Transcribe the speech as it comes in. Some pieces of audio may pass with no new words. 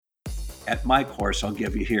At my course, I'll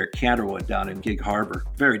give you here at Canterwood down in Gig Harbor.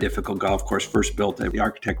 Very difficult golf course, first built. The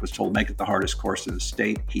architect was told, make it the hardest course in the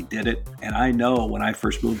state. He did it. And I know when I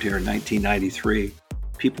first moved here in 1993,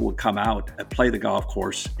 people would come out and play the golf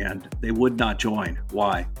course and they would not join.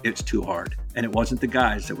 Why? It's too hard. And it wasn't the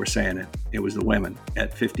guys that were saying it. It was the women.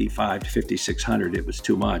 At 55 to 5,600, it was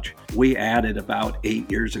too much. We added about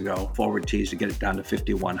 8 years ago forward tees to get it down to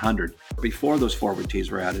 5,100. Before those forward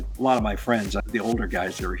tees were added, a lot of my friends, the older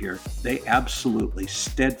guys that are here, they absolutely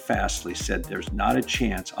steadfastly said there's not a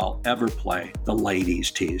chance I'll ever play the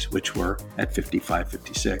ladies tees, which were at 55,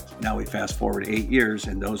 56. Now we fast forward 8 years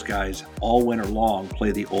and those guys all winter long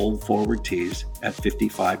play the old forward tees at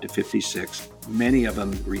 55 to 56. Many of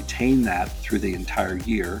them retain that through the entire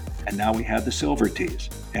year. And now we have the silver tees.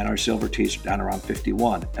 And our silver tees are down around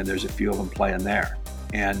 51. And there's a few of them playing there.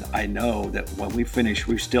 And I know that when we finish,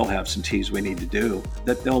 we still have some tees we need to do,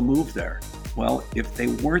 that they'll move there. Well, if they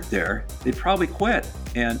weren't there, they'd probably quit.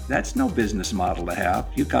 And that's no business model to have.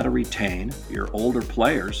 You've got to retain your older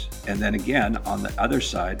players. And then again, on the other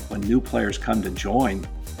side, when new players come to join,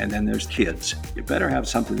 and then there's kids, you better have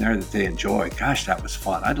something there that they enjoy. Gosh, that was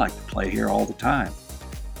fun. I'd like to play here all the time.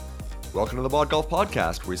 Welcome to the Mod Golf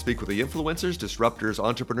Podcast, where we speak with the influencers, disruptors,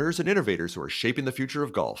 entrepreneurs, and innovators who are shaping the future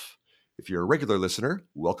of golf. If you're a regular listener,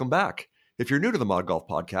 welcome back. If you're new to the Mod Golf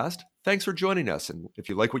Podcast, thanks for joining us. And if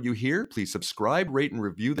you like what you hear, please subscribe, rate, and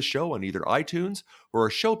review the show on either iTunes or our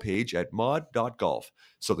show page at mod.golf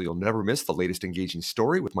so that you'll never miss the latest engaging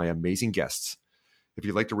story with my amazing guests. If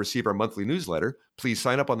you'd like to receive our monthly newsletter, please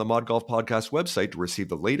sign up on the Mod Golf Podcast website to receive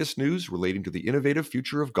the latest news relating to the innovative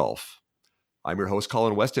future of golf. I'm your host,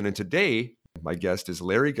 Colin Weston, and today my guest is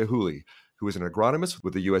Larry Gilhuly, who is an agronomist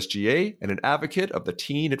with the USGA and an advocate of the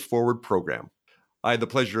Teen It Forward program. I had the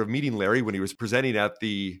pleasure of meeting Larry when he was presenting at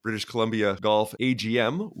the British Columbia Golf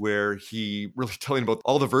AGM, where he really telling about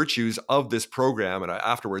all the virtues of this program. And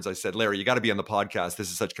afterwards, I said, Larry, you got to be on the podcast.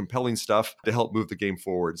 This is such compelling stuff to help move the game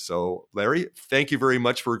forward. So, Larry, thank you very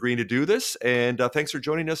much for agreeing to do this. And thanks for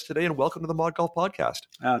joining us today. And welcome to the Mod Golf Podcast.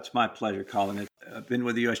 It's my pleasure, Colin. I've been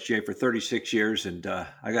with the USGA for 36 years. And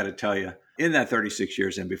I got to tell you, in that 36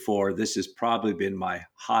 years and before, this has probably been my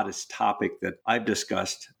hottest topic that I've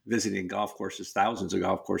discussed visiting golf courses, thousands of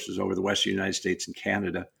golf courses over the Western United States and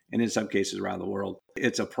Canada, and in some cases around the world.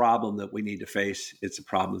 It's a problem that we need to face. It's a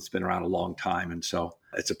problem that's been around a long time. And so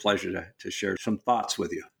it's a pleasure to share some thoughts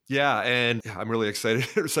with you. Yeah, and I'm really excited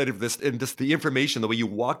for this, and just the information, the way you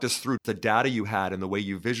walked us through the data you had and the way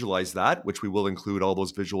you visualized that, which we will include all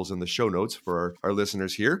those visuals in the show notes for our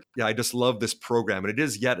listeners here. Yeah, I just love this program, and it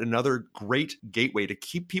is yet another great gateway to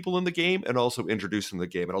keep people in the game and also introduce them to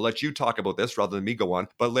the game. And I'll let you talk about this rather than me go on.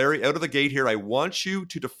 But Larry, out of the gate here, I want you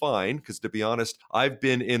to define, because to be honest, I've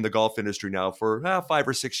been in the golf industry now for 5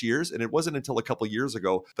 or 6 years, and it wasn't until a couple of years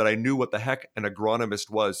ago that I knew what the heck an agronomist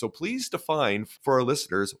was. So please define for our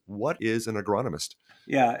listeners, what is an agronomist?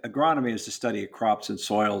 Yeah, agronomy is the study of crops and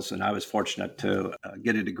soils. And I was fortunate to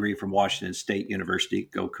get a degree from Washington State University,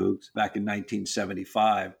 go Cougs, back in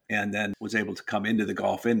 1975, and then was able to come into the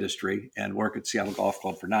golf industry and work at Seattle Golf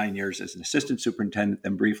Club for 9 years as an assistant superintendent,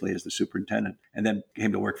 then briefly as the superintendent, and then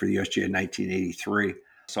came to work for the USGA in 1983.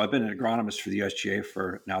 So I've been an agronomist for the USGA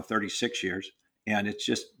for now 36 years. And it's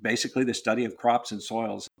just basically the study of crops and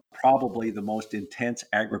soils, probably the most intense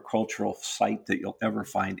agricultural site that you'll ever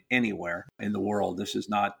find anywhere in the world. This is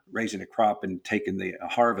not raising a crop and taking the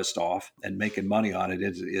harvest off and making money on it.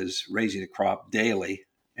 It is raising a crop daily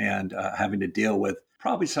and having to deal with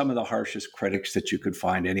probably some of the harshest critics that you could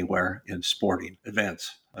find anywhere in sporting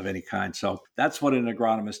events of any kind. So that's what an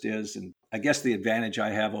agronomist is. And I guess the advantage I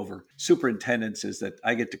have over superintendents is that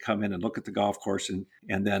I get to come in and look at the golf course and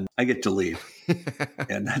then I get to leave.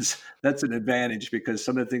 And that's an advantage because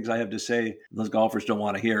some of the things I have to say, those golfers don't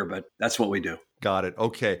want to hear, but that's what we do. Got it.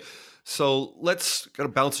 Okay. So let's kind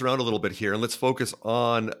of bounce around a little bit here and let's focus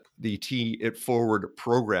on the Teen It Forward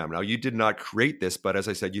program. Now, you did not create this, but as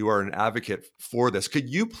I said, you are an advocate for this. Could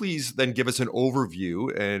you please then give us an overview?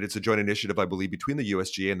 And it's a joint initiative, I believe, between the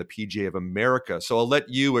USGA and the PGA of America. So I'll let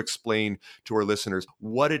you explain to our listeners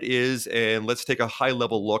what it is, and let's take a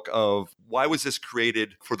high-level look of why was this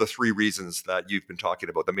created for the 3 reasons that you've been talking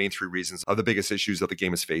about, the main 3 reasons of the biggest issues that the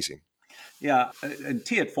game is facing. Yeah, and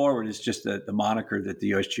Teen It Forward is just the moniker that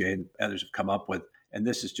the USGA and others have come up with. And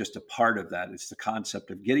this is just a part of that. It's the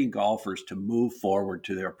concept of getting golfers to move forward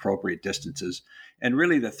to their appropriate distances. And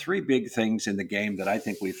really the 3 big things in the game that I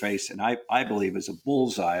think we face, and I believe is a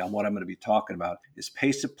bullseye on what I'm going to be talking about, is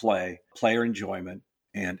pace of play, player enjoyment,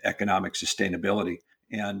 and economic sustainability.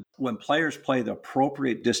 And when players play the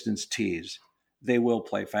appropriate distance tees, they will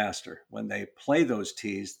play faster. When they play those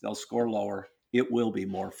tees, they'll score lower. It will be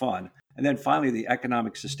more fun. And then finally, the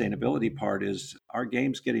economic sustainability part is our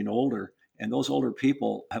game's getting older, and those older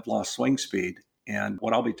people have lost swing speed. And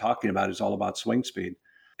what I'll be talking about is all about swing speed.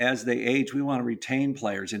 As they age, we want to retain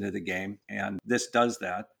players into the game, and this does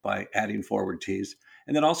that by adding forward tees.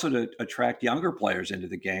 And then also to attract younger players into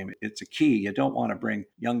the game. It's a key. You don't want to bring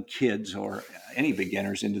young kids or any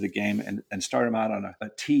beginners into the game and start them out on a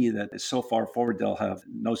tee that is so far forward they'll have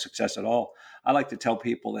no success at all. I like to tell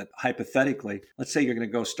people that hypothetically, let's say you're going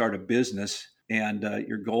to go start a business and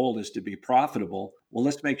your goal is to be profitable. Well,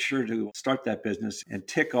 let's make sure to start that business and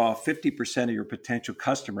tick off 50% of your potential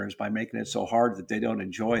customers by making it so hard that they don't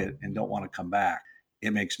enjoy it and don't want to come back.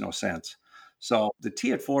 It makes no sense. So the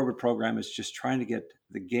Tee It Forward program is just trying to get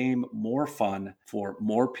the game more fun for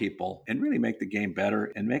more people and really make the game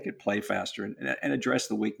better and make it play faster and address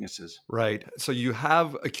the weaknesses. Right. So you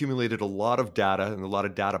have accumulated a lot of data and a lot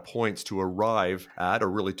of data points to arrive at,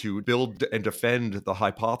 or really to build and defend the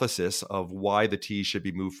hypothesis of why the tee should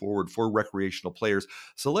be moved forward for recreational players.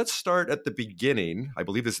 So let's start at the beginning. I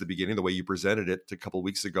believe this is the beginning, the way you presented it a couple of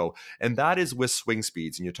weeks ago. And that is with swing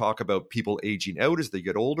speeds. And you talk about people aging out as they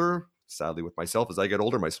get older. Sadly, with myself, as I get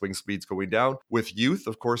older, my swing speed's going down. With youth,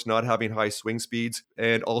 of course, not having high swing speeds,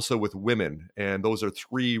 and also with women. And those are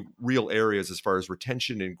three real areas as far as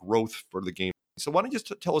retention and growth for the game. So why don't you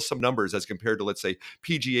just tell us some numbers as compared to, let's say,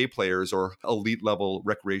 PGA players or elite level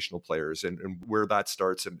recreational players, and where that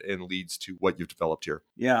starts and leads to what you've developed here.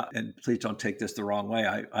 Yeah, and please don't take this the wrong way.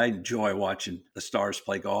 I enjoy watching the stars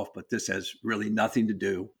play golf, but this has really nothing to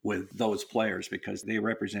do with those players because they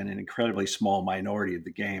represent an incredibly small minority of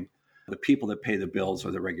the game. The people that pay the bills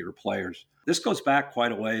are the regular players. This goes back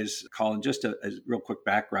quite a ways, Colin. Just a real quick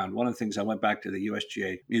background. One of the things, I went back to the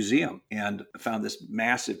USGA museum and found this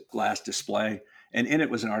massive glass display. And in it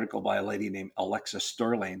was an article by a lady named Alexa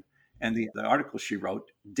Sterling. And the article she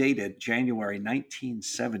wrote dated January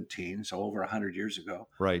 1917, so over 100 years ago.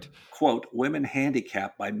 Right. Quote, "Women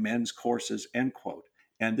handicapped by men's courses," end quote.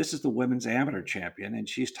 And this is the women's amateur champion. And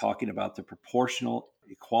she's talking about the proportional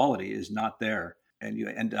equality is not there. And you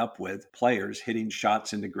end up with players hitting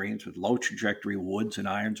shots into greens with low trajectory woods and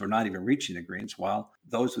irons or not even reaching the greens, while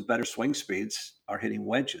those with better swing speeds are hitting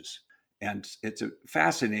wedges. And it's a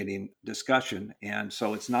fascinating discussion. And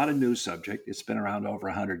so it's not a new subject. It's been around over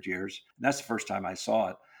 100 years. And that's the first time I saw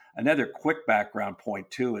it. Another quick background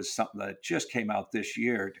point, too, is something that just came out this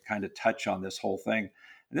year to kind of touch on this whole thing.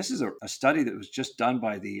 And this is a study that was just done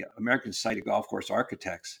by the American Society of Golf Course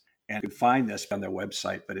Architects. And you can find this on their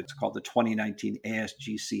website, but it's called the 2019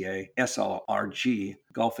 ASGCA SLRG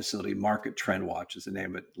Golf Facility Market Trend Watch is the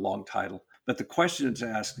name of it, long title. But the question it's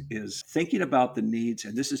asked is thinking about the needs,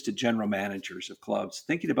 and this is to general managers of clubs,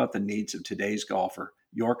 thinking about the needs of today's golfer,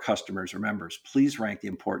 your customers or members, please rank the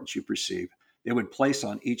importance you perceive they would place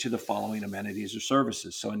on each of the following amenities or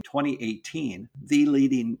services. So in 2018, the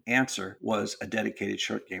leading answer was a dedicated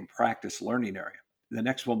short game practice learning area. The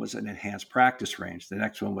next one was an enhanced practice range. The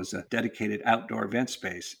next one was a dedicated outdoor event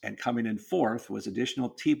space. And coming in fourth was additional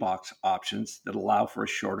tee box options that allow for a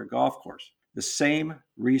shorter golf course. The same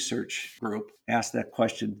research group asked that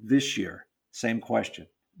question this year. Same question.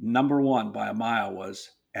 Number one by a mile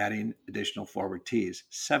was adding additional forward tees.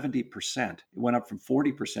 70%. It went up from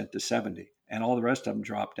 40% to 70%. And all the rest of them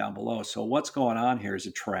dropped down below. So what's going on here is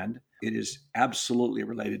a trend. It is absolutely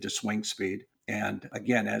related to swing speed. And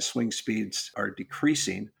again, as swing speeds are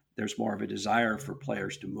decreasing, there's more of a desire for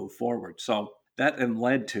players to move forward. So that then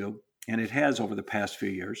led to, and it has over the past few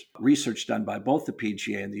years, research done by both the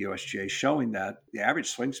PGA and the USGA showing that the average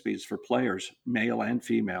swing speeds for players, male and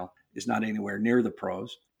female, is not anywhere near the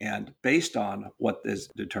pros. And based on what is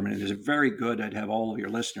determined, it is very good. I'd have all of your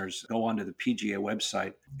listeners go onto the PGA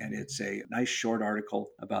website, and it's a nice short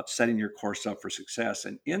article about setting your course up for success.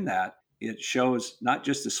 And in that, it shows not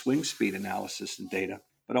just the swing speed analysis and data,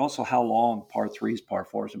 but also how long par threes, par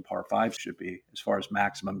fours, and par fives should be as far as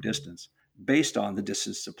maximum distance based on the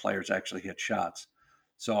distance the players actually hit shots.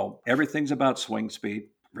 So everything's about swing speed.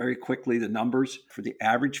 Very quickly, the numbers for the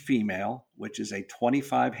average female, which is a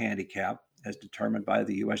 25 handicap, as determined by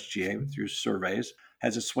the USGA through surveys,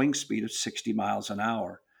 has a swing speed of 60 miles an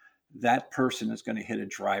hour. That person is going to hit a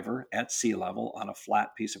driver at sea level on a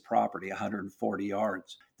flat piece of property, 140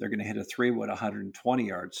 yards. They're going to hit a 3-wood 120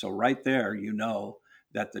 yards. So right there, you know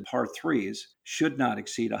that the par threes should not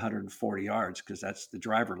exceed 140 yards because that's the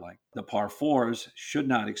driver length. The par fours should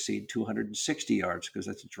not exceed 260 yards because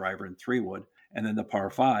that's a driver and 3-wood. And then the par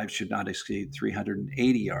fives should not exceed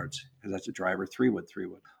 380 yards because that's a driver 3-wood,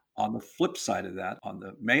 3-wood. On the flip side of that, on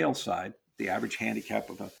the male side, the average handicap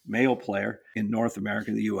of a male player in North America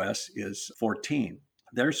and the U.S. is 14.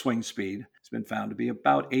 Their swing speed has been found to be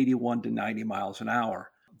about 81 to 90 miles an hour.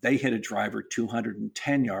 They hit a driver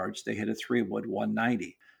 210 yards. They hit a 3-wood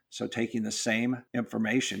 190. So taking the same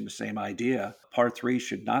information, the same idea, par 3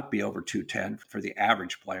 should not be over 210 for the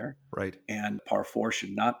average player. Right. And par 4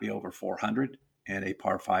 should not be over 400. And a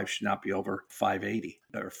par 5 should not be over 580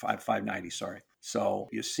 or 590, sorry. So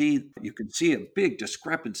you can see a big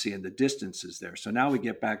discrepancy in the distances there. So now we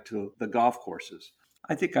get back to the golf courses.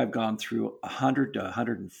 I think I've gone through 100 to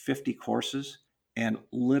 150 courses, and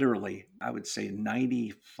literally, I would say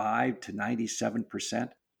 95 to 97%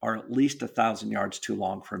 are at least 1,000 yards too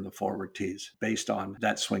long from the forward tees based on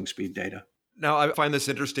that swing speed data. Now, I find this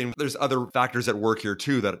interesting. There's other factors at work here,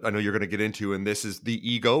 too, that I know you're going to get into, and this is the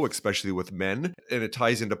ego, especially with men, and it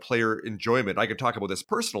ties into player enjoyment. I can talk about this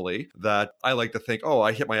personally, that I like to think,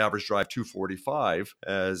 I hit my average drive 245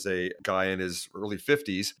 as a guy in his early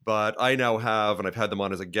 50s, but I now have, and I've had them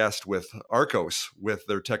on as a guest with Arcos, with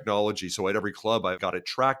their technology. So at every club, I've got it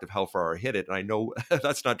tracked of how far I hit it, and I know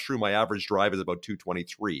that's not true. My average drive is about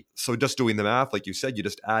 223. So just doing the math, like you said, you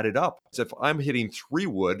just add it up. So if I'm hitting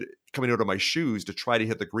 3-wood, coming out of my shoes to try to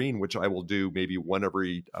hit the green, which I will do maybe 1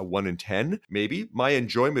 in 10, maybe, my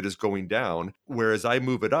enjoyment is going down. Whereas I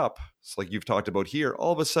move it up, it's like you've talked about here,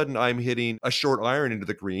 all of a sudden I'm hitting a short iron into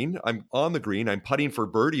the green. I'm on the green. I'm putting for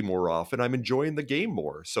birdie more often. I'm enjoying the game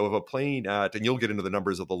more. So if I'm playing at, and you'll get into the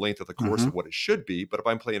numbers of the length of the course of what it should be, but if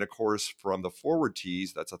I'm playing a course from the forward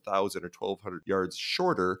tees that's 1,000 or 1,200 yards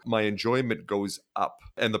shorter, my enjoyment goes up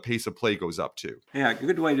and the pace of play goes up too. Yeah, a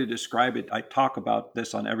good way to describe it. I talk about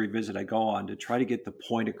this on every visit I go on to try to get the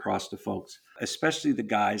point across to folks, especially the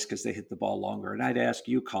guys, because they hit the ball longer. And I'd ask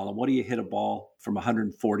you, Colin, what do you hit a ball from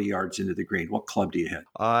 140 yards into the green? What club do you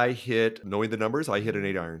hit? Knowing the numbers, I hit an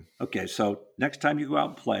 8-iron. Okay, so next time you go out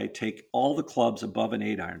and play, take all the clubs above an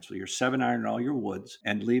 8-iron, so your 7-iron and all your woods,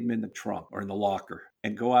 and leave them in the trunk or in the locker,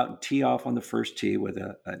 and go out and tee off on the first tee with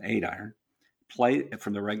an 8-iron. Play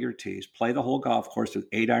from the regular tees, play the whole golf course with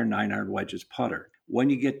 8-iron, 9-iron wedges, putter. When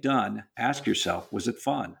you get done, ask yourself, was it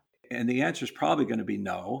fun? And the answer is probably going to be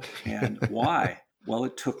no. And why? Well,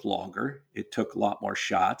 it took longer. It took a lot more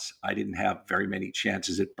shots. I didn't have very many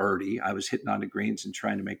chances at birdie. I was hitting on the greens and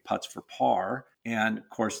trying to make putts for par. And of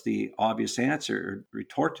course, the obvious answer,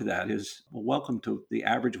 retort to that is, well, welcome to the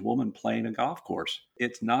average woman playing a golf course.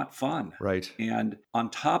 It's not fun. Right. And on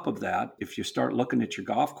top of that, if you start looking at your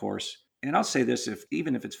golf course, and I'll say this,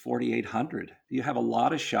 even if it's 4,800, you have a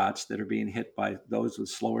lot of shots that are being hit by those with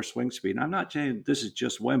slower swing speed. And I'm not saying this is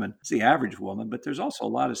just women. It's the average woman, but there's also a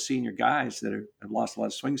lot of senior guys that have lost a lot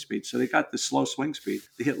of swing speed. So they got the slow swing speed.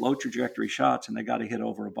 They hit low trajectory shots and they got to hit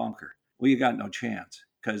over a bunker. Well, you got no chance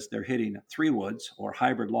because they're hitting 3-woods or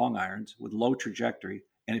hybrid long irons with low trajectory.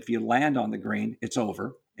 And if you land on the green, it's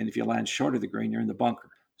over. And if you land short of the green, you're in the bunker.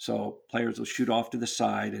 So players will shoot off to the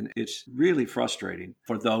side, and it's really frustrating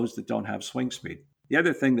for those that don't have swing speed. The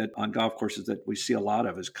other thing that on golf courses that we see a lot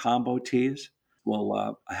of is combo tees.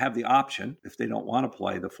 Will have the option, if they don't want to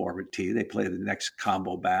play the forward tee, they play the next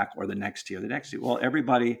combo back or the next tee or the next tee. Well,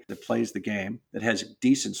 everybody that plays the game that has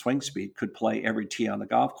decent swing speed could play every tee on the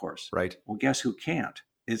golf course. Right. Well, guess who can't?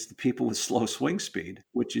 It's the people with slow swing speed,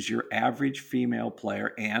 which is your average female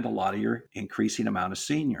player and a lot of your increasing amount of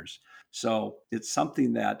seniors. So it's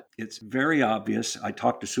something that it's very obvious. I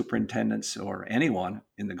talk to superintendents or anyone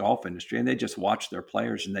in the golf industry, and they just watch their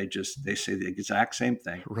players and they say the exact same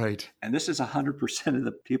thing. Right. And this is 100% of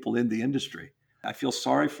the people in the industry. I feel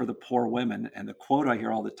sorry for the poor women. And the quote I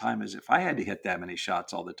hear all the time is, if I had to hit that many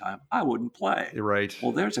shots all the time, I wouldn't play. Right.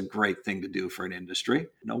 Well, there's a great thing to do for an industry.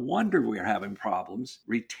 No wonder we're having problems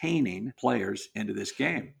retaining players into this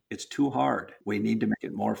game. It's too hard. We need to make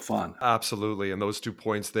it more fun. Absolutely. And those 2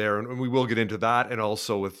 points there, and we will get into that, and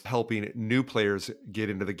also with helping new players get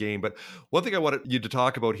into the game. But one thing I wanted you to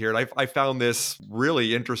talk about here, and I found this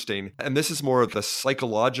really interesting, and this is more of the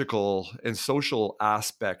psychological and social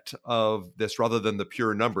aspect of this rather than the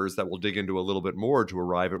pure numbers that we'll dig into a little bit more to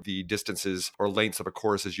arrive at the distances or lengths of a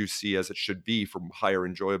course as you see as it should be for higher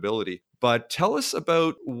enjoyability. But tell us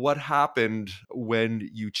about what happened when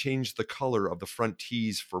you changed the color of the front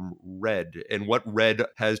tees from red, and what red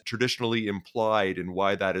has traditionally implied, and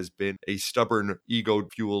why that has been a stubborn,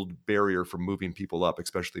 ego-fueled barrier for moving people up,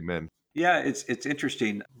 especially men. Yeah, it's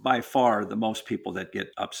interesting. By far, the most people that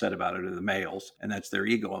get upset about it are the males, and that's their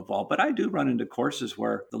ego involved. But I do run into courses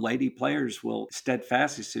where the lady players will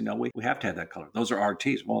steadfastly say, no, we have to have that color. Those are our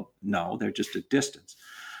tees. Well, no, they're just a distance.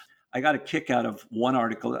 I got a kick out of one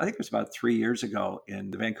article, I think it was about 3 years ago, in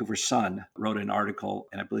the Vancouver Sun, wrote an article,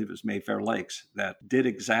 and I believe it was Mayfair Lakes, that did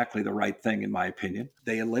exactly the right thing, in my opinion.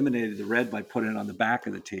 They eliminated the red by putting it on the back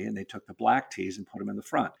of the tee, and they took the black tees and put them in the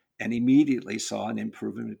front, and immediately saw an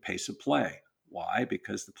improvement in pace of play. Why?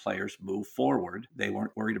 Because the players move forward. They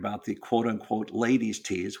weren't worried about the quote unquote ladies'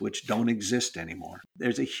 tees, which don't exist anymore.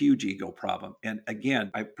 There's a huge ego problem. And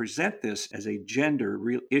again, I present this as a gender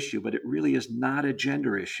issue, but it really is not a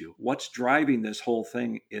gender issue. What's driving this whole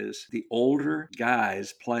thing is the older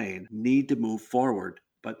guys playing need to move forward.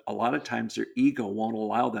 But a lot of times their ego won't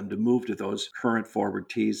allow them to move to those current forward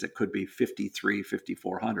tees that could be 53,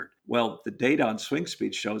 5,400. Well, the data on swing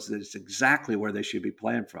speed shows that it's exactly where they should be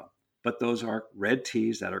playing from. But those are red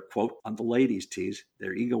tees that are, quote, on the ladies' tees.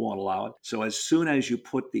 Their ego won't allow it. So as soon as you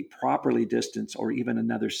put the properly distanced or even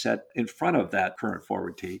another set in front of that current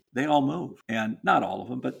forward tee, they all move. And not all of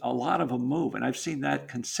them, but a lot of them move. And I've seen that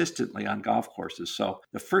consistently on golf courses. So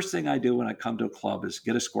the first thing I do when I come to a club is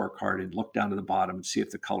get a scorecard and look down to the bottom and see if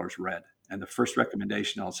the color's red. And the first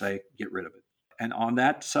recommendation I'll say, get rid of it. And on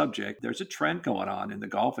that subject, there's a trend going on in the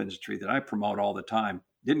golf industry that I promote all the time.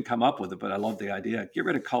 Didn't come up with it, but I love the idea. Get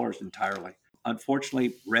rid of colors entirely.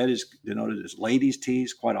 Unfortunately, red is denoted as ladies'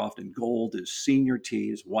 tees. Quite often, gold is senior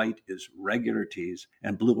tees, white is regular tees,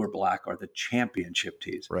 and blue or black are the championship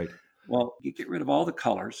tees. Right. Well, you get rid of all the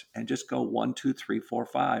colors and just go 1, 2, 3, 4,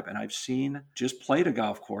 5. And I've just played a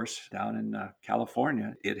golf course down in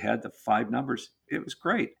California. It had the 5 numbers. It was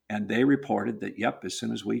great. And they reported that, yep, as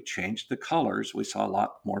soon as we changed the colors, we saw a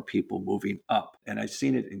lot more people moving up. And I've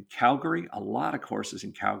seen it in Calgary, a lot of courses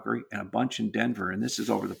in Calgary, and a bunch in Denver. And this is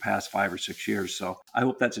over the past 5 or 6 years. So I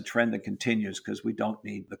hope that's a trend that continues because we don't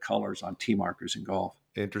need the colors on tee markers in golf.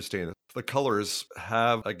 Interesting. The colors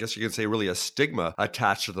have, I guess you could say, really a stigma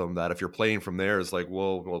attached to them that if you're playing from there, it's like,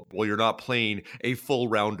 well, you're not playing a full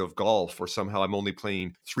round of golf, or somehow I'm only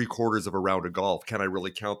playing 3/4 of a round of golf. Can I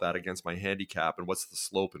really count that against my handicap? And what's the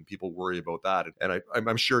slope? And people worry about that. And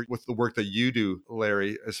I'm sure with the work that you do,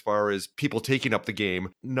 Larry, as far as people taking up the game,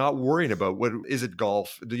 not worrying about what is it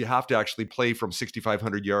golf? Do you have to actually play from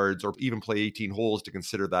 6,500 yards or even play 18 holes to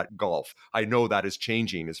consider that golf? I know that is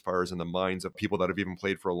changing as far as in the minds of people that have even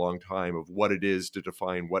played for a long time of what it is to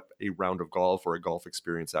define what a round of golf or a golf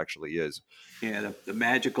experience actually is. Yeah, the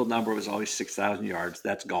magical number was always 6,000 yards.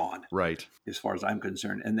 That's gone. Right. As far as I'm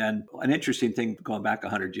concerned. And then an interesting thing going back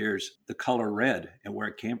 100 years, the color red and where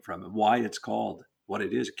it came from and why it's called what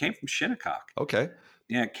it is. It came from Shinnecock. Okay.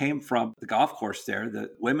 Yeah, it came from the golf course there. The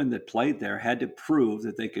women that played there had to prove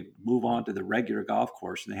that they could move on to the regular golf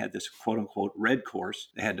course. And they had this quote unquote red course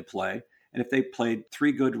they had to play. And if they played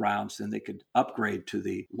 3 good rounds, then they could upgrade to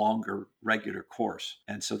the longer regular course.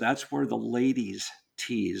 And so that's where the ladies'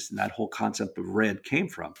 tees and that whole concept of red came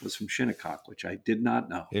from, was from Shinnecock, which I did not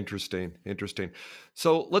know. Interesting.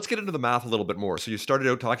 So let's get into the math a little bit more. So you started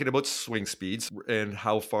out talking about swing speeds and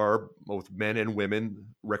how far both men and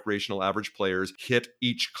women, recreational average players, hit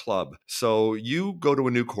each club. So you go to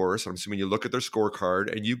a new course, I'm assuming you look at their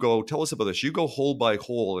scorecard and you go, tell us about this. You go hole by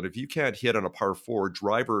hole. And if you can't hit on a par 4,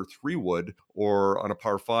 driver 3-wood, or on a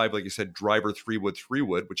par 5, like you said, driver 3-wood,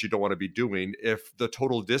 3-wood, which you don't want to be doing, if the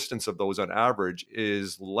total distance of those on average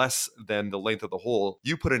is less than the length of the hole,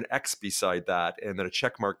 you put an X beside that and then a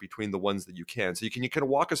check mark between the ones that you can. So you kind of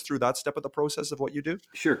walk us through that step of the process of what you do?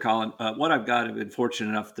 Sure, Colin. What I've got, I've been fortunate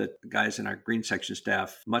enough that the guys in our green section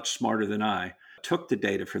staff, much smarter than I, took the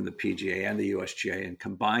data from the PGA and the USGA and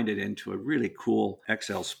combined it into a really cool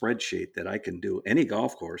Excel spreadsheet that I can do any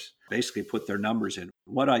golf course, basically put their numbers in.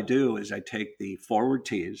 What I do is I take the forward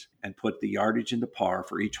tees and put the yardage into par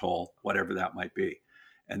for each hole, whatever that might be.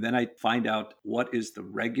 And then I find out what is the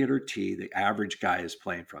regular tee the average guy is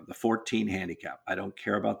playing from, the 14 handicap. I don't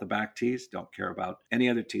care about the back tees, don't care about any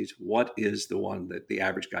other tees. What is the one that the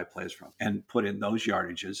average guy plays from? And put in those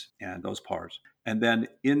yardages and those pars. And then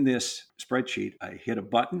in this spreadsheet, I hit a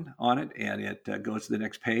button on it and it goes to the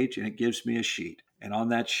next page and it gives me a sheet. And on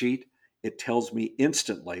that sheet, it tells me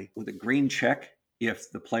instantly with a green check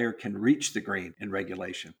if the player can reach the green in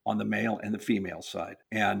regulation on the male and the female side.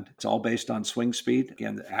 And it's all based on swing speed.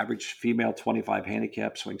 Again, the average female 25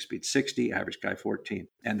 handicap, swing speed 60, average guy 14.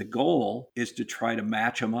 And the goal is to try to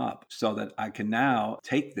match them up so that I can now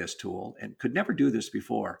take this tool, and could never do this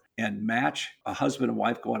before, and match a husband and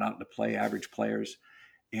wife going out to play average players.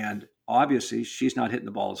 And obviously, she's not hitting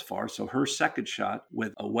the ball as far. So her second shot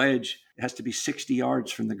with a wedge has to be 60 yards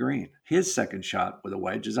from the green. His second shot with a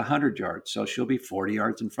wedge is 100 yards. So she'll be 40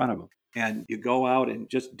 yards in front of him. And you go out and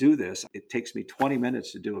just do this. It takes me 20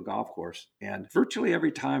 minutes to do a golf course. And virtually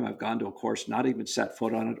every time I've gone to a course, not even set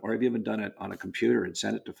foot on it, or I've even done it on a computer and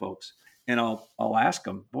sent it to folks. And I'll ask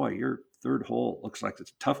them, boy, your third hole looks like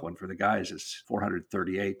it's a tough one for the guys. It's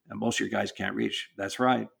 438, and most of your guys can't reach. That's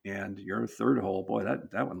right. And your third hole, boy,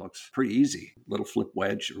 that one looks pretty easy. Little flip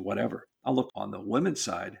wedge or whatever. I'll look on the women's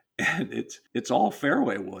side and it's all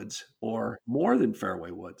fairway woods or more than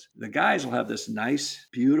fairway woods. The guys will have this nice,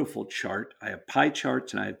 beautiful chart. I have pie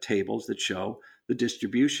charts and I have tables that show the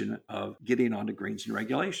distribution of getting onto greens in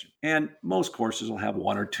regulation. And most courses will have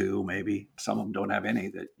one or two, maybe some of them don't have any,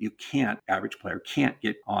 that you can't, average player can't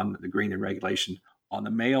get on the green in regulation on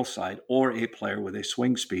the male side, or a player with a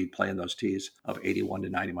swing speed playing those tees of 81 to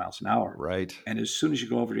 90 miles an hour. Right. And as soon as you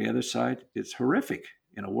go over to the other side, it's horrific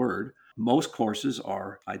in a word. Most courses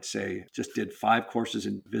are, I'd say, just did 5 courses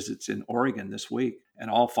and visits in Oregon this week, and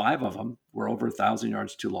all 5 of them were over 1,000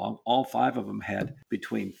 yards too long. All 5 of them had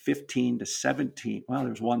between 15 to 17, well,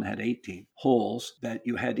 there's one that had 18 holes that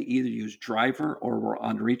you had to either use driver or were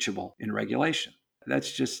unreachable in regulation.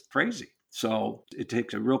 That's just crazy. So it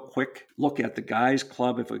takes a real quick look at the guy's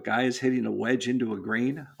club. If a guy is hitting a wedge into a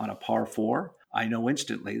green on a par 4, I know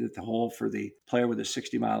instantly that the hole for the player with a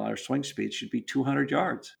 60-mile-an-hour swing speed should be 200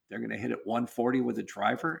 yards. They're going to hit it 140 with a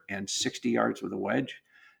driver and 60 yards with a wedge.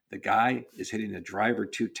 The guy is hitting a driver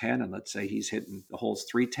 210, and let's say he's hitting the hole's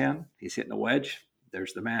 310. He's hitting a wedge.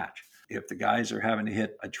 There's the match. If the guys are having to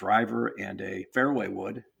hit a driver and a fairway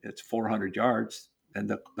wood, it's 400 yards, then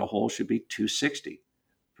the hole should be 260.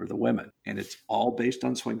 For the women, and it's all based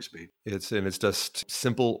on swing speed. It's just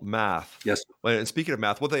simple math. Yes. And speaking of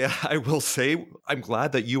math, one thing I will say, I'm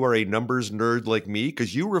glad that you are a numbers nerd like me,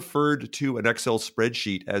 because you referred to an Excel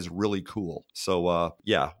spreadsheet as really cool. So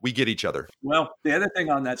yeah, we get each other. Well, the other thing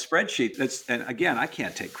on that spreadsheet, and again, I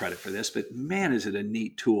can't take credit for this, but man, is it a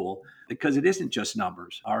neat tool, because it isn't just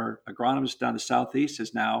numbers. Our agronomist down the Southeast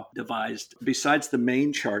has now devised, besides the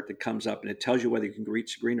main chart that comes up and it tells you whether you can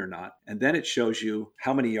reach the green or not, and then it shows you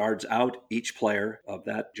how many yards out each player of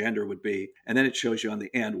that gender would be, and then it shows you on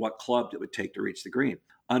the end what club it would take to reach the green.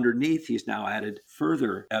 Underneath, he's now added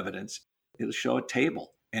further evidence. It'll show a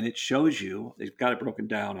table, and it shows you, they've got it broken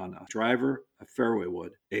down on a driver, a fairway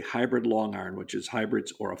wood, a hybrid long iron, which is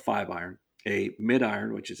hybrids or a 5-iron, a mid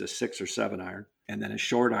iron, which is a 6 or 7 iron, and then a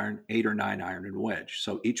short iron, 8 or 9 iron, and wedge.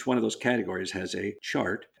 So each one of those categories has a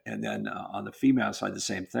chart. And then on the female side, the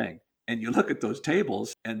same thing. And you look at those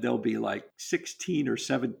tables, and there'll be like 16 or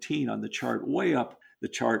 17 on the chart, way up the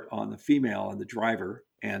chart on the female and the driver,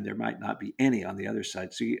 and there might not be any on the other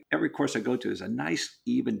side. So every course I go to is a nice,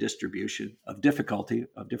 even distribution of difficulty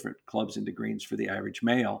of different clubs into greens for the average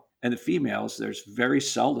male. And the females, there's very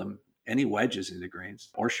seldom any wedges into greens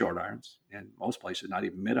or short irons, and most places not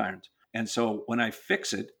even mid irons. And so when I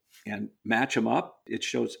fix it and match them up, it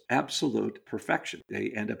shows absolute perfection.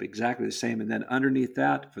 They end up exactly the same. And then underneath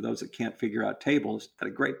that, for those that can't figure out tables, got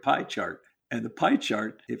a great pie chart. And the pie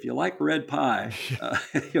chart, if you like red pie,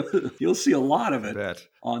 you'll see a lot of it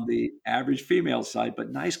on the average female side,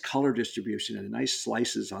 but nice color distribution and nice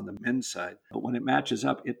slices on the men's side. But when it matches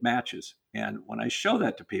up, it matches. And when I show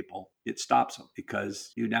that to people, it stops them,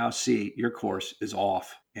 because you now see your course is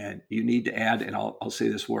off and you need to add, and I'll say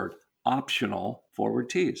this word, optional forward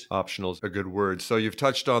tees. Optional is a good word. So you've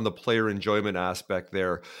touched on the player enjoyment aspect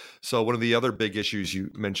there. So one of the other big issues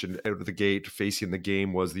you mentioned out of the gate facing the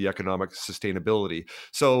game was the economic sustainability.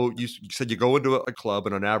 So you said you go into a club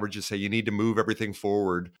and on average you say you need to move everything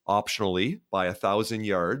forward optionally by 1,000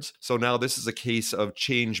 yards. So now this is a case of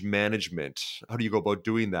change management. How do you go about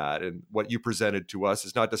doing that? And what you presented to us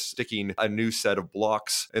is not just sticking a new set of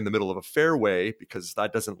blocks in the middle of a fairway, because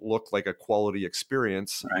that doesn't look like a quality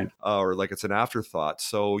experience, right, or like it's an afterthought.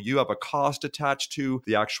 So you have a cost attached to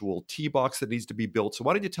the actual tee box that needs to be built. So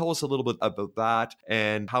why don't you tell us a little bit about that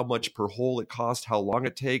and how much per hole it costs, how long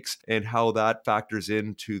it takes, and how that factors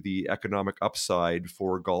into the economic upside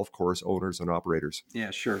for golf course owners and operators? Yeah,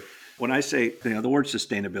 sure. When I say, the word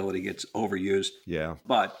sustainability gets overused,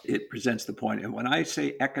 but it presents the point. And when I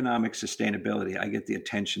say economic sustainability, I get the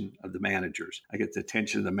attention of the managers. I get the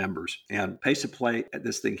attention of the members. And pace of play,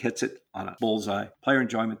 this thing hits it on a bullseye. Player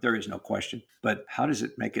enjoyment, there is no question. But how does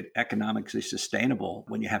it make it economically sustainable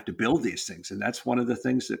when you have to build these things? And that's one of the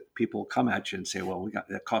things that people come at you and say, well,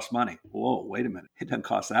 that costs money. Whoa, wait a minute. It doesn't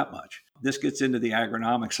cost that much. This gets into the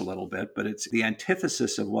agronomics a little bit, but it's the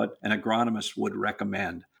antithesis of what an agronomist would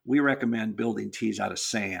recommend. We recommend building tees out of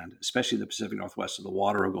sand, especially in the Pacific Northwest, so the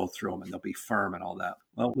water will go through them and they'll be firm and all that.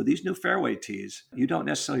 Well, with these new fairway tees, you don't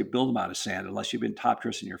necessarily build them out of sand unless you've been top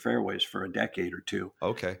dressing your fairways for a decade or two.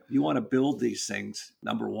 Okay. You want to build these things,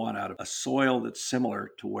 number one, out of a soil that's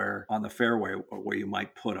similar to where on the fairway or where you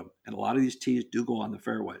might put them. And a lot of these tees do go on the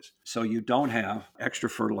fairways. So you don't have extra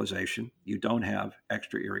fertilization. You don't have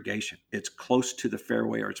extra irrigation. It's close to the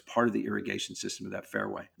fairway, or it's part of the irrigation system of that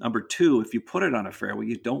fairway. Number two, if you put it on a fairway,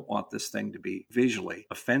 you don't want this thing to be visually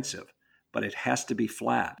offensive. but it has to be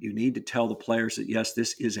flat. You need to tell the players that, yes,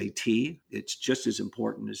 this is a tee. It's just as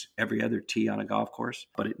important as every other tee on a golf course,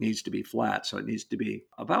 but it needs to be flat. So it needs to be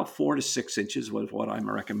about 4 to 6 inches with what I'm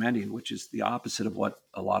recommending, which is the opposite of what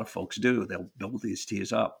a lot of folks do. They'll build these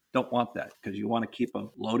tees up. Don't want that because you want to keep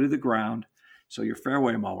them low to the ground so your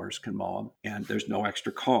fairway mowers can mow them, and there's no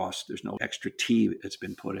extra cost. There's no extra tee that's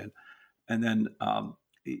been put in. And then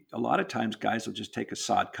a lot of times guys will just take a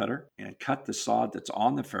sod cutter and cut the sod that's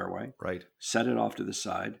on the fairway, right, set it off to the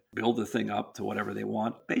side, build the thing up to whatever they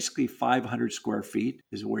want. Basically 500 square feet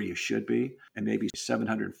is where you should be, and maybe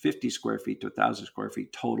 750 square feet to 1,000 square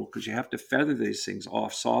feet total, because you have to feather these things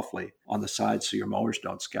off softly on the sides so your mowers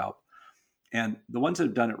don't scalp. And the ones that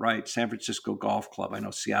have done it right, San Francisco Golf Club, I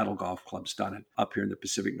know Seattle Golf Club's done it up here in the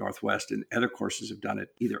Pacific Northwest, and other courses have done it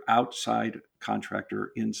either outside contractor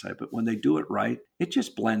or inside. But when they do it right, it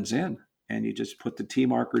just blends in, and you just put the tee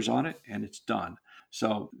markers on it and it's done.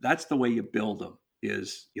 So that's the way you build them,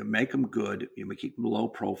 is you make them good, you keep them low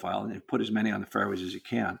profile, and you put as many on the fairways as you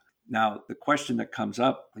can. Now, the question that comes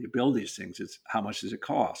up when you build these things is, how much does it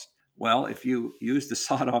cost? Well, if you use the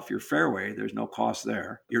sod off your fairway, there's no cost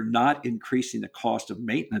there. You're not increasing the cost of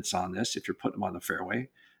maintenance on this if you're putting them on the fairway.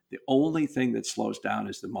 The only thing that slows down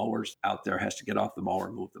is the mowers out there has to get off the mower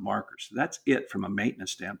and move the markers. So that's it from a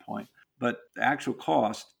maintenance standpoint. But the actual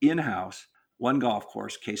cost in-house, one golf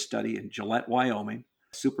course case study in Gillette, Wyoming.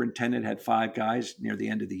 Superintendent had 5 guys near the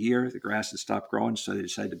end of the year. The grass had stopped growing, so they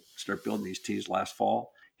decided to start building these tees last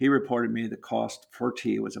fall. He reported me the cost per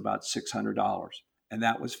tee was about $600. And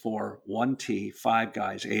that was for one tee, 5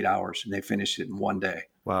 guys, 8 hours, and they finished it in one day.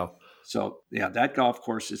 Wow. So, yeah, that golf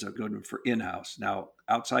course is a good one for in-house. Now,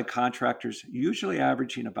 outside contractors, usually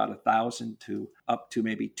averaging about $1,000 to up to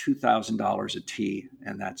maybe $2,000 a tee,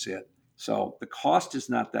 and that's it. So the cost is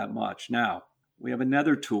not that much. Now, we have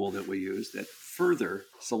another tool that we use that further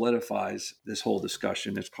solidifies this whole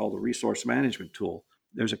discussion. It's called a resource management tool.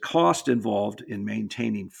 There's a cost involved in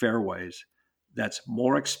maintaining fairways that's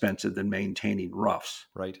more expensive than maintaining roughs.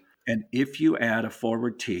 Right. And if you add a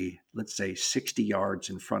forward tee, let's say 60 yards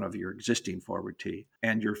in front of your existing forward tee,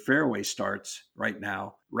 and your fairway starts right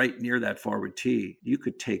now, right near that forward tee, you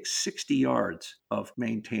could take 60 yards of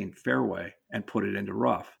maintained fairway and put it into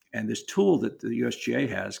rough. And this tool that the USGA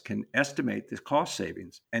has can estimate the cost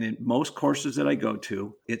savings. And in most courses that I go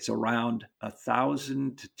to, it's around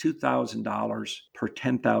 $1,000 to $2,000 per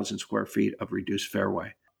 10,000 square feet of reduced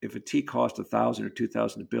fairway. If a tee costs $1,000 or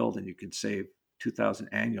 $2,000 to build and you can save $2,000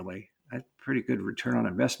 annually, that's pretty good return on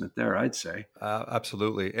investment there, I'd say.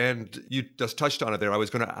 Absolutely. And you just touched on it there. I was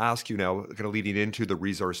going to ask you now, kind of leading into the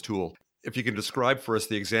resource tool, if you can describe for us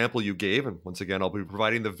the example you gave, and once again, I'll be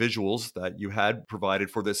providing the visuals that you had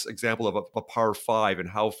provided for this example of a par 5 and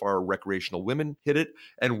how far recreational women hit it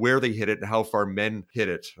and where they hit it and how far men hit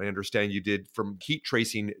it. I understand you did from heat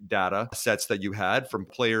tracing data sets that you had from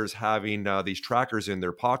players having these trackers in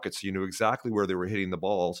their pockets. So you knew exactly where they were hitting the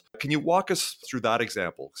balls. Can you walk us through that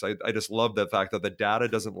example? Because I just love the fact that the data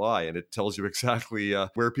doesn't lie and it tells you exactly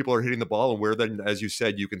where people are hitting the ball and where then, as you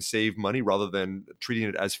said, you can save money rather than treating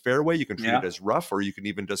it as fairway. You can treat it as rough, or you can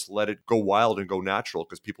even just let it go wild and go natural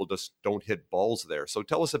because people just don't hit balls there. So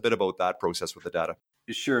tell us a bit about that process with the data.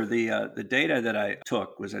 Sure. The data that I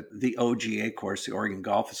took was at the OGA course, the Oregon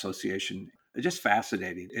Golf Association. It's just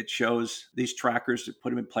fascinating. It shows these trackers that put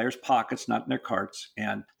them in players' pockets, not in their carts.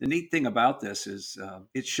 And the neat thing about this is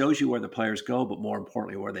it shows you where the players go, but more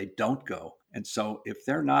importantly, where they don't go. And so if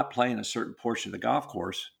they're not playing a certain portion of the golf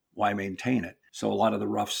course, why maintain it? So a lot of the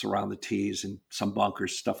roughs around the tees and some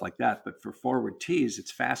bunkers, stuff like that. But for forward tees,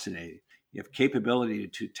 it's fascinating. You have capability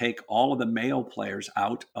to take all of the male players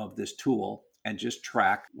out of this tool and just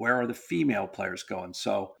track where are the female players going.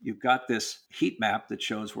 So you've got this heat map that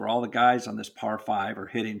shows where all the guys on this par 5 are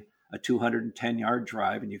hitting a 210-yard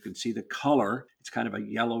drive, and you can see the color. It's kind of a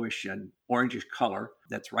yellowish and orangish color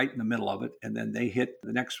that's right in the middle of it. And then they hit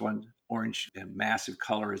the next one, orange and massive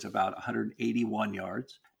color is about 181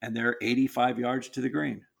 yards, and they're 85 yards to the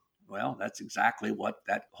green. Well, that's exactly what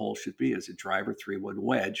that hole should be, is a driver 3-wood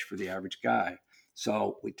wedge for the average guy.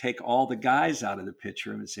 So we take all the guys out of the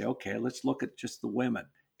picture and say, okay, let's look at just the women.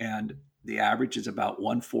 And the average is about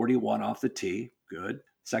 141 off the tee. Good.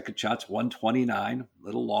 Second shot's 129, a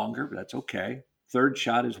little longer, but that's okay. Third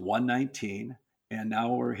shot is 119. And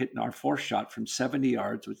now we're hitting our fourth shot from 70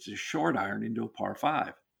 yards, which is a short iron, into a par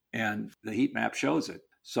 5. And the heat map shows it.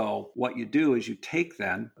 So what you do is you take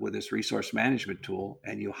then with this resource management tool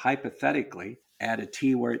and you hypothetically add a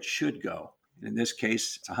tee where it should go. In this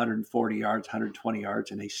case, it's 140 yards, 120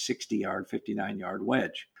 yards, and a 60-yard, 59-yard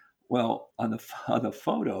wedge. Well, on the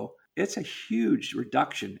photo, it's a huge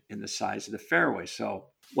reduction in the size of the fairway. So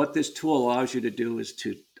What this tool allows you to do is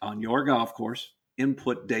to, on your golf course,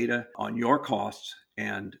 input data on your costs,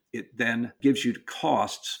 and it then gives you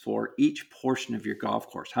costs for each portion of your golf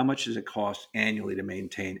course. How much does it cost annually to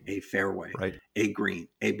maintain a fairway, Right. a green,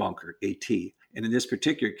 a bunker, a tee? And in this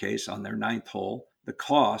particular case, on their ninth hole, the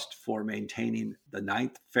cost for maintaining the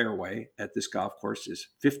ninth fairway at this golf course is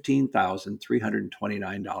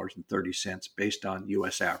 $15,329.30 based on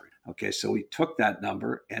US average. Okay, so we took that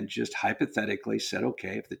number and just hypothetically said,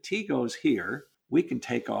 okay, if the tee goes here, we can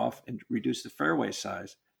take off and reduce the fairway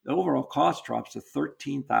size. The overall cost drops to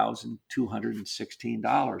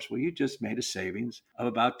 $13,216. Well, you just made a savings of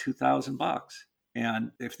about $2,000.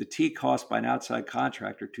 And if the tee cost by an outside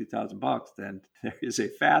contractor $2,000, then there is a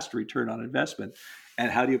fast return on investment.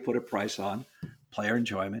 And how do you put a price on player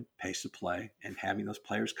enjoyment, pace of play, and having those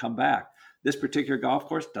players come back? This particular golf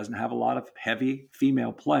course doesn't have a lot of heavy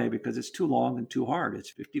female play because it's too long and too hard. It's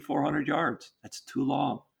 5,400 yards. That's too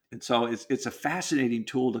long. And so it's a fascinating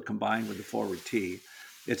tool to combine with the forward tee.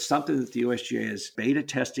 It's something that the USGA is beta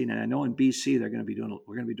testing, and I know in BC we're going to be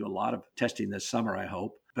doing a lot of testing this summer, I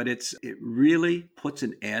hope. But it really puts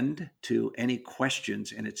an end to any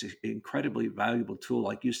questions, and it's an incredibly valuable tool.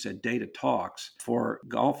 Like you said, data talks for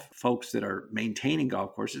golf folks that are maintaining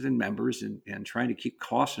golf courses and members and trying to keep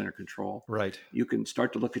costs under control. Right. You can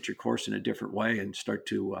start to look at your course in a different way and start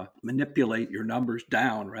to manipulate your numbers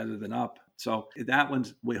down rather than up. So that one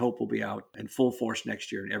we hope will be out in full force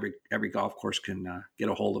next year, and every golf course can get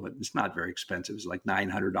a hold of it. It's not very expensive. It's like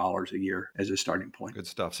 $900 a year as a starting point. Good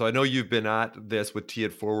stuff. So I know you've been at this with Tee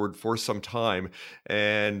It Forward for some time,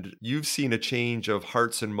 and you've seen a change of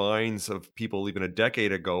hearts and minds of people even a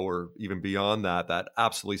decade ago or even beyond that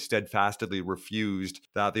absolutely steadfastly refused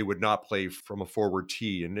that they would not play from a forward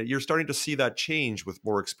tee. And you're starting to see that change with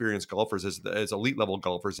more experienced golfers as elite level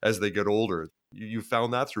golfers as they get older. You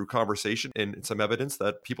found that through conversation and some evidence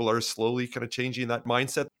that people are slowly kind of changing that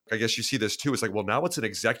mindset. I guess you see this too. It's like, well, now it's an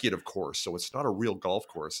executive course, so it's not a real golf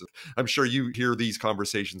course. I'm sure you hear these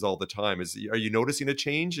conversations all the time. Are you noticing a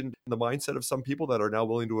change in the mindset of some people that are now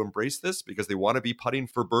willing to embrace this because they want to be putting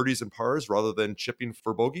for birdies and pars rather than chipping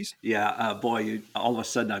for bogeys? Yeah, boy, all of a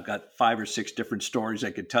sudden I've got 5 or 6 different stories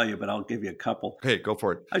I could tell you, but I'll give you a couple. Hey, go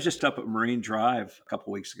for it. I was just up at Marine Drive a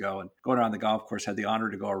couple of weeks ago and going around the golf course, had the honor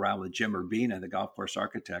to go around with Jim Urbina, the golf course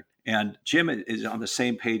architect. And Jim is on the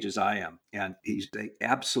same page as I am. And he's the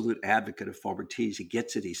absolute advocate of forward tees. He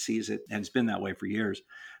gets it, he sees it, and it's been that way for years.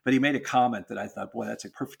 But he made a comment that I thought, boy, that's a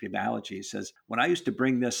perfect analogy. He says, when I used to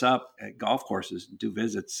bring this up at golf courses and do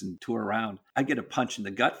visits and tour around, I get a punch in the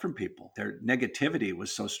gut from people. Their negativity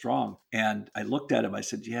was so strong. And I looked at him, I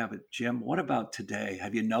said, yeah, but Jim, what about today?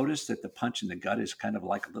 Have you noticed that the punch in the gut is kind of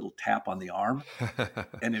like a little tap on the arm?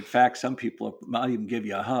 And in fact, some people might even give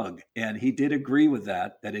you a hug. And he did agree with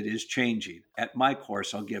that it is changing. At my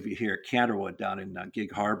course, I'll give you here at Canterwood down in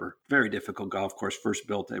Gig Harbor, very difficult golf course, first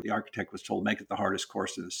built. The architect was told, make it the hardest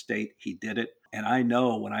course in the state. He did it. And I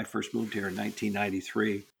know when I first moved here in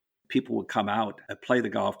 1993, people would come out and play the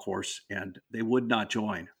golf course and they would not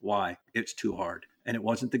join. Why? It's too hard. And it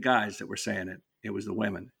wasn't the guys that were saying it. It was the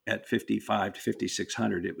women. At 55 to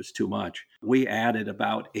 5,600, it was too much. We added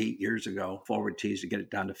about 8 years ago forward tees to get it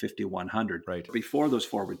down to 5,100. Right. Before those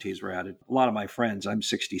forward tees were added, a lot of my friends, I'm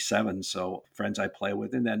 67, so friends I play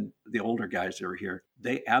with, and then the older guys that were here,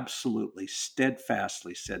 they absolutely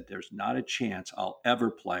steadfastly said there's not a chance I'll ever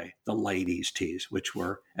play the ladies' tees, which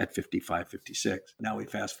were at 55, 56. Now we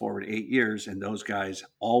fast forward 8 years, and those guys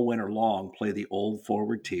all winter long play the old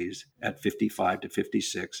forward tees at 55 to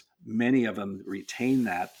 56. Many of them retain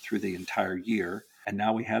that through the entire year. And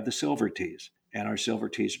now we have the silver tees, and our silver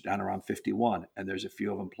tees are down around 51, and there's a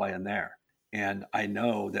few of them playing there. And I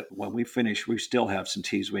know that when we finish, we still have some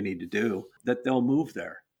tees we need to do, that they'll move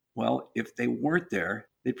there. Well, if they weren't there,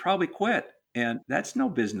 they'd probably quit. And that's no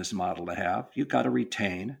business model to have. You've got to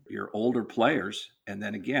retain your older players. And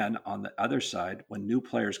then again, on the other side, when new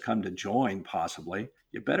players come to join, possibly,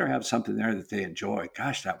 you better have something there that they enjoy.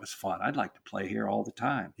 Gosh, that was fun. I'd like to play here all the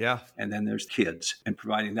time. Yeah. And then there's kids and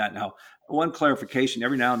providing that. Now, one clarification,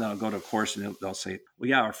 every now and then I'll go to a course and they'll say, well,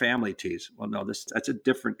 yeah, our family tees. Well, no, that's a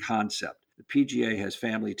different concept. The PGA has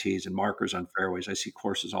family tees and markers on fairways. I see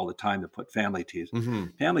courses all the time that put family tees. Mm-hmm.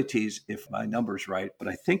 Family tees, if my number's right, but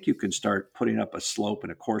I think you can start putting up a slope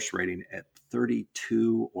and a course rating at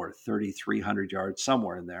 32 or 3,300 yards,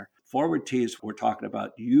 somewhere in there. Forward tees, we're talking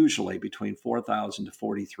about usually between 4,000 to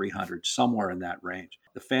 4,300, somewhere in that range.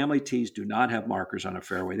 The family tees do not have markers on a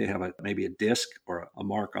fairway. They have maybe a disc or a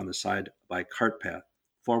mark on the side by cart path.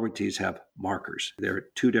 Forward tees have markers. They're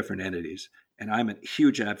two different entities. And I'm a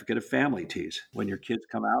huge advocate of family tees. When your kids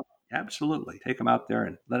come out, absolutely. Take them out there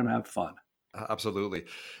and let them have fun. Absolutely.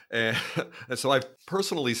 And, and so I've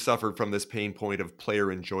personally suffered from this pain point of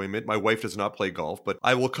player enjoyment. My wife does not play golf, but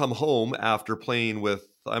I will come home after playing with,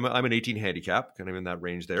 I'm an 18 handicap, kind of in that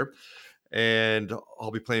range there. And I'll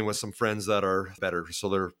be playing with some friends that are better. So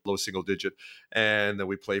they're low single digit. And then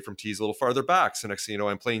we play from tees a little farther back. So next thing you know,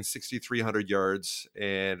 I'm playing 6,300 yards.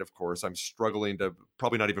 And of course, I'm struggling to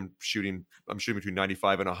probably not even shooting. I'm shooting between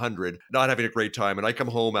 95 and 100, not having a great time. And I come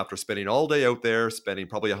home after spending all day out there, spending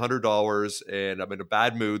probably $100, and I'm in a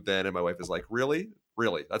bad mood then. And my wife is like, really?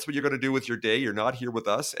 Really? That's what you're going to do with your day? You're not here with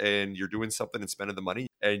us and you're doing something and spending the money,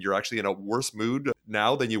 and you're actually in a worse mood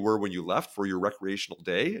now than you were when you left for your recreational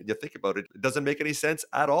day. And you think about it, it doesn't make any sense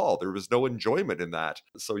at all. There was no enjoyment in that.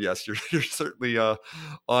 So yes, you're certainly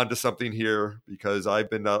on to something here, because I've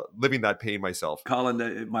been living that pain myself.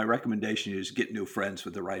 Colin, my recommendation is get new friends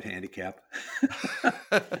with the right handicap.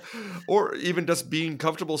 Or even just being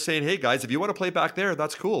comfortable saying, hey guys, if you want to play back there,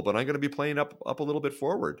 that's cool, but I'm going to be playing up a little bit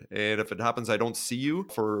forward. And if it happens I don't see you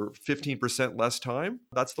for 15% less time,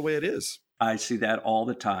 that's the way it is. I see that all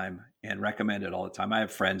the time and recommend it all the time. I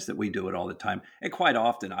have friends that we do it all the time. And quite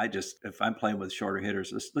often, if I'm playing with shorter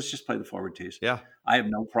hitters, let's just play the forward tees. Yeah. I have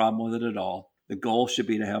no problem with it at all. The goal should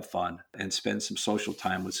be to have fun and spend some social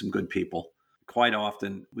time with some good people. Quite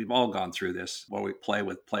often, we've all gone through this where we play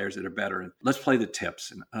with players that are better. And let's play the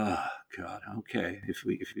tips. And oh God, okay, if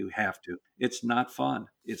you have to, it's not fun.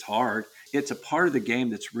 It's hard. It's a part of the game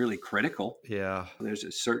that's really critical. Yeah. There's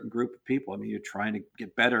a certain group of people. I mean, you're trying to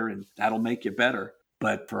get better, and that'll make you better.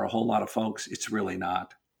 But for a whole lot of folks, it's really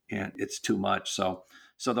not, and it's too much. So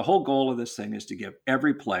the whole goal of this thing is to give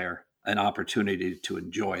every player an opportunity to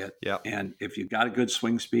enjoy it. Yeah. And if you've got a good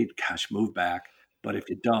swing speed, gosh, move back. But if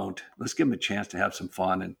you don't, let's give them a chance to have some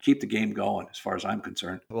fun and keep the game going, as far as I'm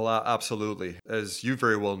concerned. Well, absolutely. As you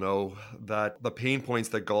very well know, that the pain points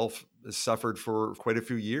that golf has suffered for quite a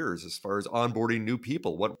few years as far as onboarding new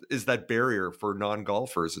people. What is that barrier for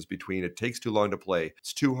non-golfers is between it takes too long to play,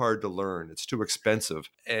 it's too hard to learn, it's too expensive.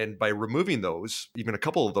 And by removing those, even a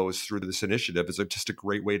couple of those through this initiative, is just a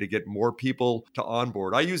great way to get more people to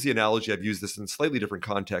onboard. I use the analogy, I've used this in a slightly different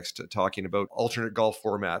context, talking about alternate golf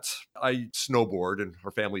formats. I snowboard and our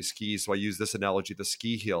family skis, so I use this analogy, the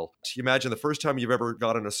ski hill. You imagine the first time you've ever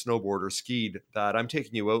got on a snowboard or skied, that I'm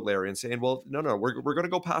taking you out, Larry, and saying, well, no, we're going to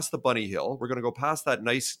go past the bunny hill. We're going to go past that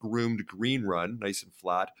nice groomed green run, nice and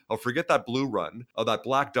flat. Oh, forget that blue run. Oh, that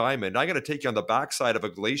black diamond. I'm going to take you on the backside of a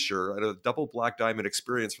glacier, and a double black diamond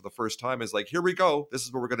experience for the first time is like, here we go. This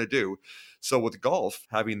is what we're going to do. So with golf,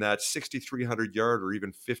 having that 6,300 yard or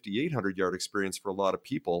even 5,800 yard experience for a lot of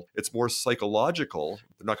people, it's more psychological.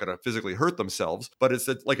 They're not going to physically hurt themselves, but it's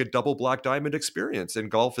like a double black diamond experience. And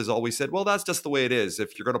golf has always said, well, that's just the way it is.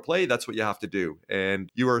 If you're going to play, that's what you have to do. And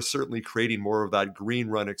you are certainly creating more of that green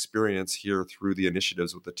run experience here through the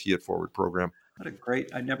initiatives with the Tee It Forward program. What a great,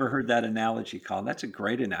 I never heard that analogy, Colin. That's a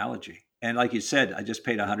great analogy. And like you said, I just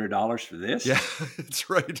paid $100 for this. Yeah, that's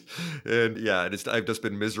right. And yeah, I've just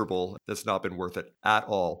been miserable. It's not been worth it at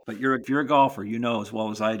all. But if you're a golfer, you know as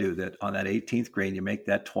well as I do that on that 18th green, you make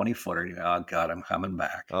that 20-footer. And you go, oh, God, I'm coming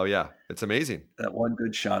back. Oh, yeah. It's amazing. That one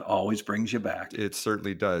good shot always brings you back. It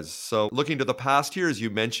certainly does. So looking to the past here, as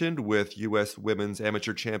you mentioned, with U.S. women's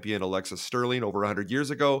amateur champion Alexa Sterling over 100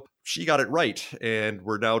 years ago, she got it right. And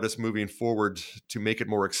we're now just moving forward to make it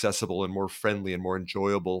more accessible and more friendly and more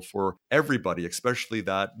enjoyable for everybody, especially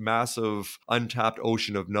that massive untapped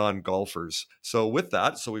ocean of non-golfers. So with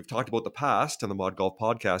that, so we've talked about the past and the Mod Golf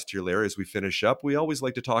podcast here, Larry. As we finish up, we always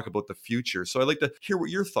like to talk about the future. So I'd like to hear what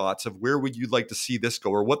your thoughts of where would you like to see this go,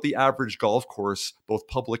 or what the average golf course, both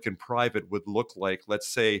public and private, would look like, let's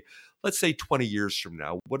say 20 years from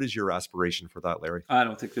now. What is your aspiration for that, Larry? I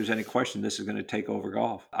don't think there's any question this is going to take over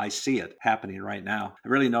golf. I see it happening right now. I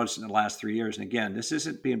really noticed it in the last 3 years. And again, this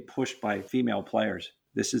isn't being pushed by female players.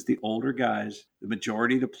 This is the older guys, the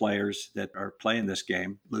majority of the players that are playing this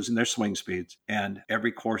game, losing their swing speeds. And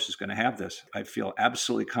every course is going to have this. I feel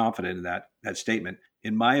absolutely confident in that statement.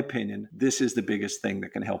 In my opinion, this is the biggest thing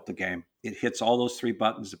that can help the game. It hits all those three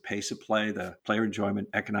buttons: the pace of play, the player enjoyment,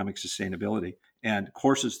 economic sustainability. And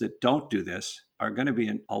courses that don't do this are going to be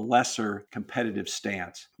in a lesser competitive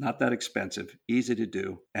stance. Not that expensive, easy to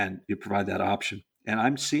do, and you provide that option. And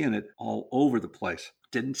I'm seeing it all over the place.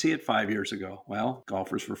 Didn't see it 5 years ago. Well,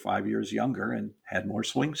 golfers were 5 years younger and had more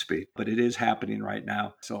swing speed, but it is happening right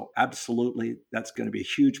now. So absolutely, that's going to be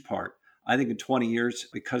a huge part. I think in 20 years,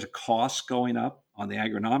 because of costs going up on the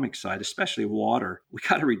agronomic side, especially water, we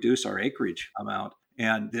got to reduce our acreage amount.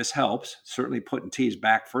 And this helps. Certainly putting tees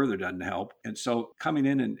back further doesn't help. And so coming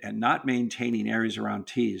in and not maintaining areas around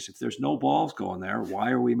tees, if there's no balls going there, why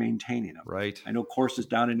are we maintaining them? Right. I know courses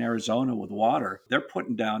down in Arizona with water, they're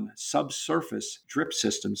putting down subsurface drip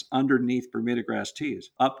systems underneath Bermuda grass tees,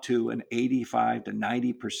 up to an 85 to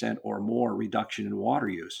 90% or more reduction in water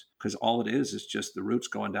use. Because all it is just the roots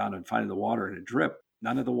going down and finding the water in a drip.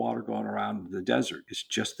 None of the water going around the desert. It's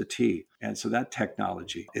just the tee. And so that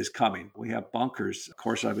technology is coming. We have bunkers. Of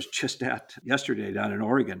course, I was just at yesterday down in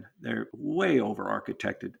Oregon. They're way over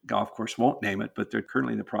architected. Golf course won't name it, but they're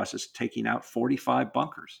currently in the process of taking out 45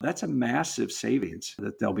 bunkers. That's a massive savings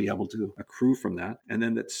that they'll be able to accrue from that. And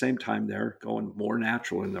then at the same time, they're going more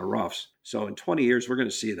natural in their roughs. So in 20 years, we're going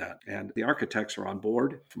to see that. And the architects are on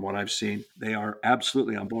board. From what I've seen, they are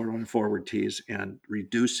absolutely on board on forward tees and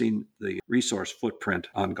reducing the resource footprint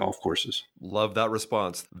on golf courses. Love that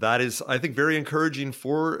response. That is, I think, very encouraging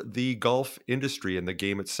for the golf industry and the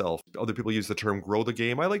game itself. Other people use the term grow the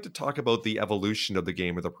game. I like to talk about the evolution of the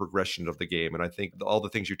game or the progression of the game. And I think all the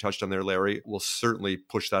things you touched on there, Larry, will certainly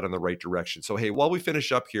push that in the right direction. So, hey, while we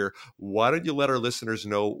finish up here, why don't you let our listeners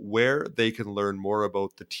know where they can learn more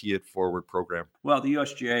about the Tee It Forward program? Well, the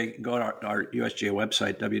USGA, go to our USGA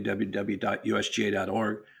website,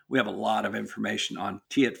 www.usga.org. We have a lot of information on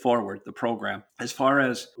Tee It Forward, the program. As far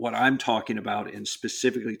as what I'm talking about and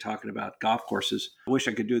specifically talking about golf courses, I wish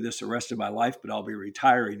I could do this the rest of my life, but I'll be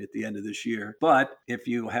retiring at the end of this year. But if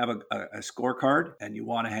you have a scorecard and you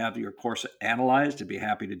want to have your course analyzed, I'd be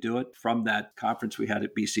happy to do it. From that conference we had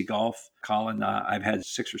at BC Golf, Colin, I've had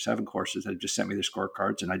 6 or 7 courses that have just sent me their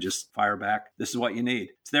scorecards and I just fire back. This is what you need.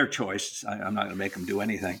 It's their choice. I'm not going to make them do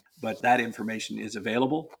anything. But that information is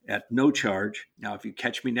available at no charge. Now, if you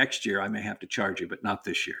catch me next year, I may have to charge you, but not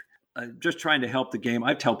this year. Just trying to help the game.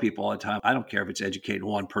 I tell people all the time, I don't care if it's educating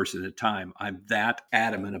one person at a time. I'm that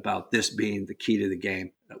adamant about this being the key to the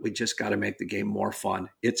game. We just got to make the game more fun.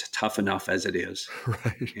 It's tough enough as it is.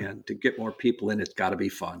 Right. And to get more people in, it's got to be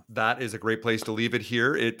fun. That is a great place to leave it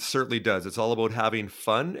here. It certainly does. It's all about having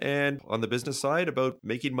fun and on the business side about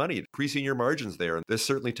making money, increasing your margins there. And this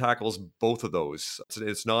certainly tackles both of those.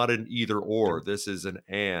 It's not an either or. This is an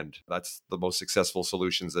and. That's the most successful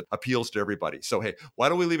solutions that appeals to everybody. So, hey, why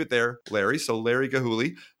don't we leave it there, Larry? So Larry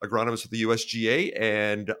Gilhuly, agronomist with the USGA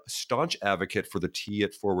and staunch advocate for the Tee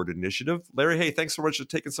It Forward initiative. Larry, hey, thanks so much for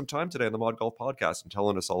taking some time today on the Mod Golf Podcast and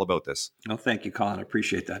telling us all about this. Oh, thank you, Colin. I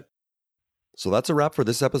appreciate that. So that's a wrap for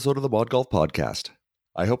this episode of the Mod Golf Podcast.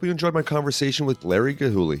 I hope you enjoyed my conversation with Larry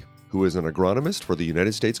Gilhuly, who is an agronomist for the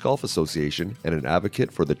United States Golf Association and an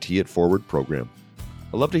advocate for the Tee It Forward program.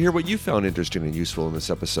 I'd love to hear what you found interesting and useful in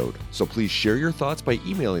this episode, so please share your thoughts by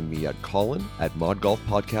emailing me at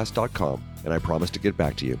colin@modgolfpodcast.com, and I promise to get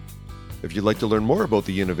back to you. If you'd like to learn more about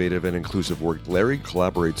the innovative and inclusive work Larry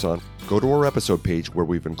collaborates on, go to our episode page where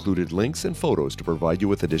we've included links and photos to provide you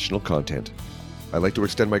with additional content. I'd like to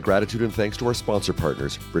extend my gratitude and thanks to our sponsor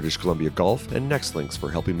partners, British Columbia Golf and NextLinks,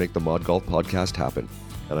 for helping make the Mod Golf Podcast happen.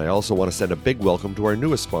 And I also want to send a big welcome to our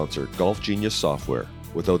newest sponsor, Golf Genius Software.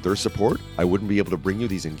 Without their support, I wouldn't be able to bring you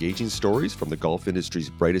these engaging stories from the golf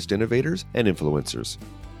industry's brightest innovators and influencers.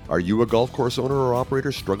 Are you a golf course owner or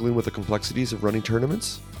operator struggling with the complexities of running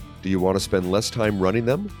tournaments? Do you want to spend less time running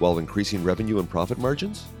them while increasing revenue and profit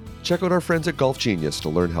margins? Check out our friends at Golf Genius to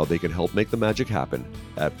learn how they can help make the magic happen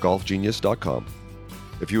at golfgenius.com.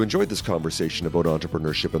 If you enjoyed this conversation about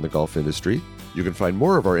entrepreneurship in the golf industry, you can find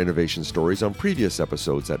more of our innovation stories on previous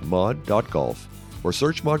episodes at mod.golf or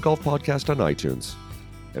search Mod Golf Podcast on iTunes.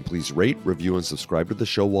 And please rate, review, and subscribe to the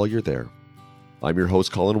show while you're there. I'm your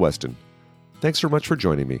host, Colin Weston. Thanks so much for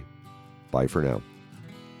joining me. Bye for now.